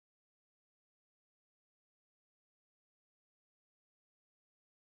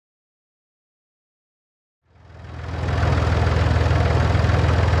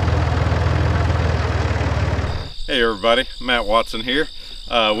Hey everybody, Matt Watson here.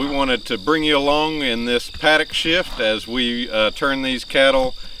 We wanted to bring you along in this paddock shift as we turn these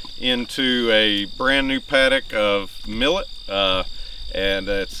cattle into a brand new paddock of millet, and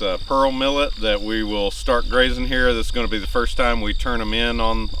it's pearl millet that we will start grazing here. This is going to be the first time we turn them in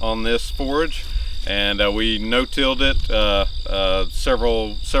on this forage, and we no-tilled it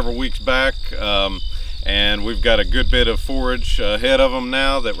several weeks back, and we've got a good bit of forage ahead of them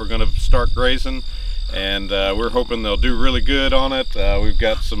now that we're going to start grazing. And we're hoping they'll do really good on it. We've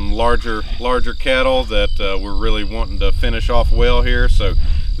got some larger cattle that we're really wanting to finish off well here. So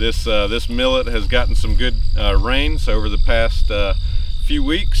this millet has gotten some good rains over the past few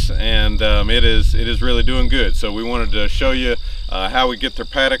weeks, and it is really doing good. So we wanted to show you how we get their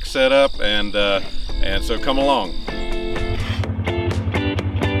paddock set up, and so come along.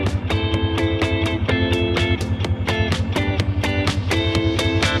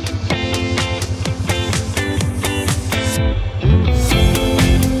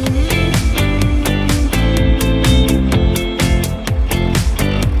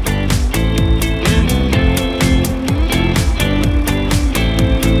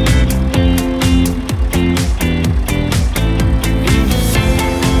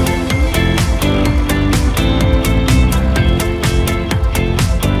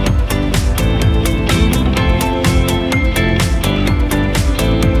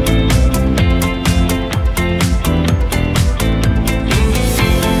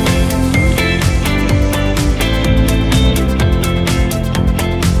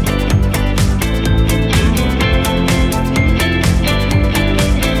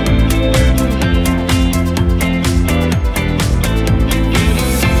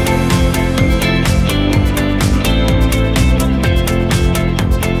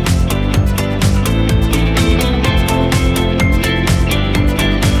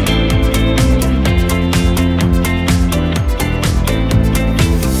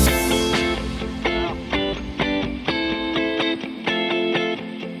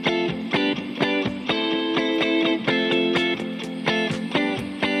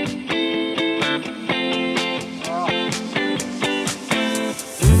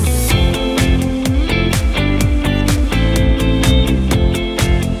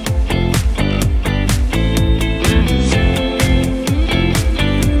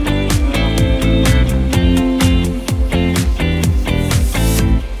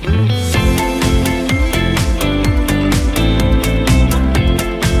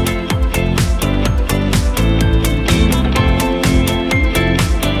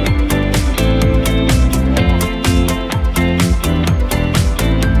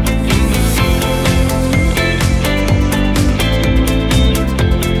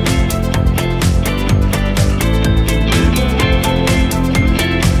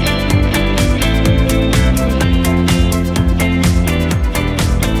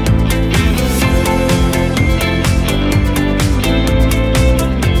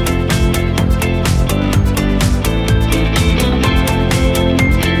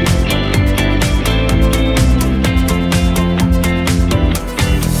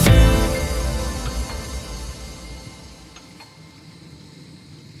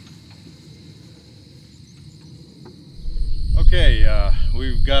 Okay,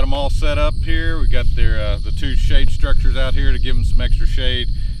 we've got them all set up here. We got the two shade structures out here to give them some extra shade.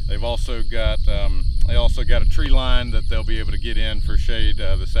 They've also got a tree line that they'll be able to get in for shade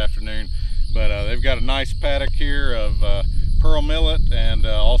this afternoon. But they've got a nice paddock here of pearl millet and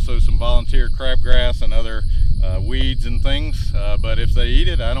also some volunteer crabgrass and other weeds and things. But if they eat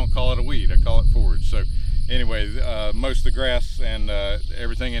it, I don't call it a weed, I call it forage. So anyway, most of the grass and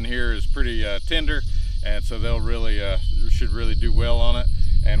everything in here is pretty tender, and so they'll should really do well on it.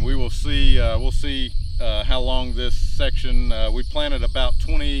 And we will see how long this section. We planted about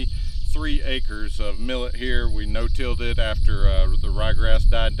 23 acres of millet here. We no-tilled it after the ryegrass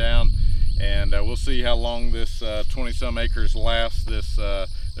died down, and we'll see how long this 20-some acres lasts.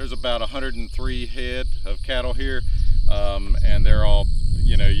 There's about 103 head of cattle here, and they're all,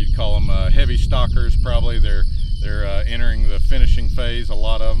 you'd call them heavy stockers probably. They're entering the finishing phase, a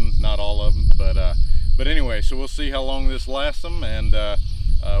lot of them, not all of them, but anyway, so we'll see how long this lasts them, and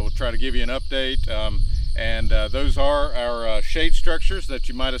we'll try to give you an update. Those are our shade structures that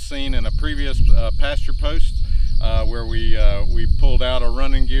you might have seen in a previous pasture post, where we pulled out a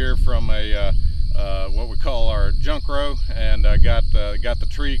running gear from what we call our junk row, and got the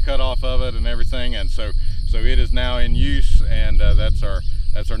tree cut off of it and everything, and so it is now in use, and that's our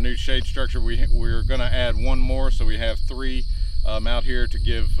new shade structure. We're going to add one more, so we have three out here to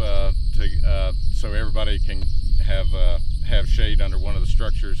give so everybody can have shade under one of the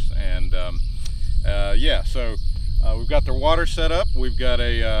structures. And yeah, so We've got their water set up. We've got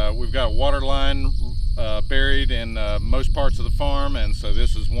a water line buried in most parts of the farm, and so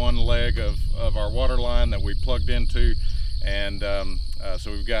this is one leg of our water line that we plugged into, and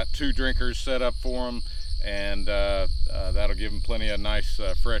so we've got 2 drinkers set up for them, and that'll give them plenty of nice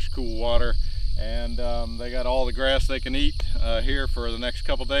fresh cool water. And they got all the grass they can eat here for the next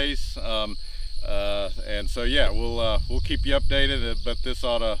couple days, and so yeah, we'll keep you updated, but this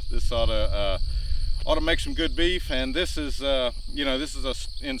ought to make some good beef. And this is you know, this is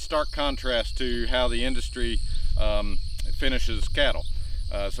in stark contrast to how the industry finishes cattle.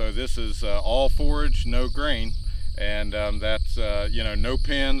 So this is all forage, no grain, and that's you know, no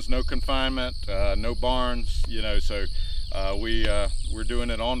pens, no confinement, no barns, you know. So we're doing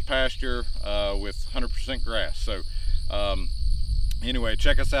it on pasture with 100% grass. So anyway,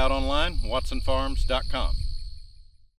 check us out online, watsonfarms.com.